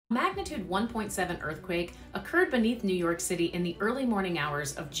Magnitude 1.7 earthquake occurred beneath New York City in the early morning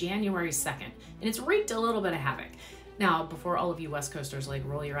hours of January 2nd, and it's wreaked a little bit of havoc. Now, before all of you West Coasters like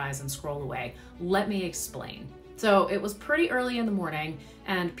roll your eyes and scroll away, let me explain. So it was pretty early in the morning,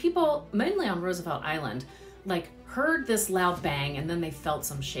 and people, mainly on Roosevelt Island, heard this loud bang and then they felt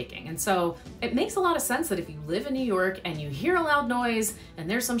some shaking. And so it makes a lot of sense that if you live in New York and you hear a loud noise and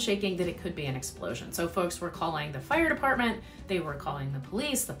there's some shaking, that it could be an explosion. So folks were calling the fire department, they were calling the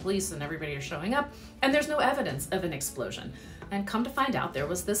police and everybody are showing up, and there's no evidence of an explosion. And come to find out, there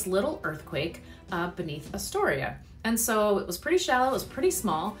was this little earthquake beneath Astoria. And so it was pretty shallow, it was pretty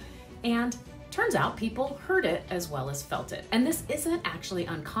small, and turns out people heard it as well as felt it. And this isn't actually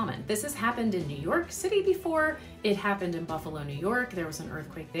uncommon. This has happened in New York City before. It happened in Buffalo, New York. There was an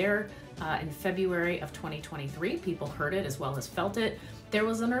earthquake there in February of 2023. People heard it as well as felt it. There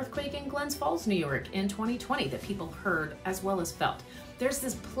was an earthquake in Glens Falls, New York in 2020 that people heard as well as felt. There's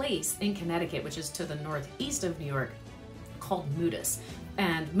this place in Connecticut, which is to the northeast of New York, called Mudis.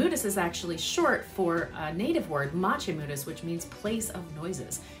 And Mudis is actually short for a native word, Machimudis, which means place of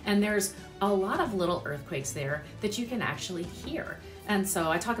noises. And there's a lot of little earthquakes there that you can actually hear. And so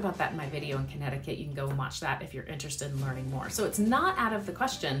I talk about that in my video in Connecticut. You can go and watch that if you're interested in learning more. So it's not out of the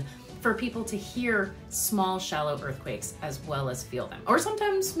question for people to hear small, shallow earthquakes as well as feel them, or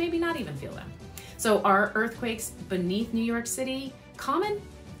sometimes maybe not even feel them. So are earthquakes beneath New York City common?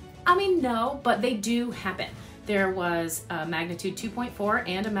 I mean, no, but they do happen. There was a magnitude 2.4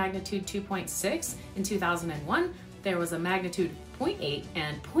 and a magnitude 2.6 in 2001. There was a magnitude 0.8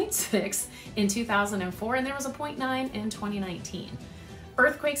 and 0.6 in 2004, and there was a 0.9 in 2019.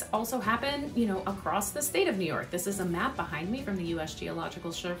 Earthquakes also happen, across the state of New York. This is a map behind me from the U.S.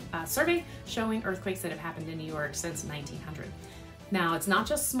 Geological Survey showing earthquakes that have happened in New York since 1900. Now, it's not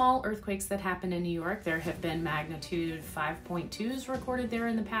just small earthquakes that happen in New York. There have been magnitude 5.2s recorded there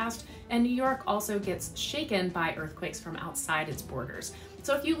in the past, and New York also gets shaken by earthquakes from outside its borders.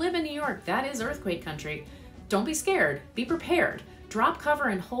 So if you live in New York, that is earthquake country. Don't be scared, be prepared. Drop cover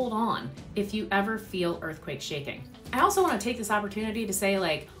and hold on if you ever feel earthquake shaking. I also want to take this opportunity to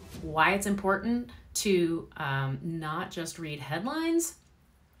say why it's important to not just read headlines.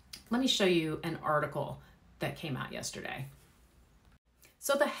 Let me show you an article that came out yesterday.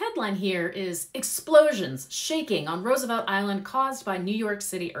 So the headline here is "Explosions Shaking on Roosevelt Island Caused by New York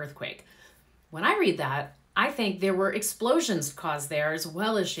City Earthquake." When I read that, I think there were explosions caused there as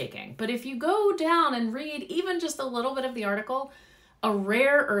well as shaking. But if you go down and read even just a little bit of the article, a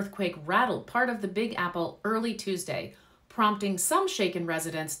rare earthquake rattled part of the Big Apple early Tuesday, prompting some shaken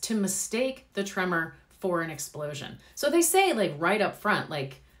residents to mistake the tremor for an explosion. So they say right up front,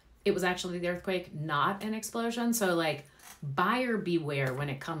 it was actually the earthquake, not an explosion. So buyer beware when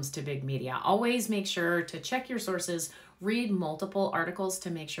it comes to big media. Always make sure to check your sources, read multiple articles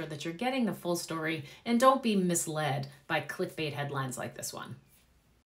to make sure that you're getting the full story, and don't be misled by clickbait headlines like this one.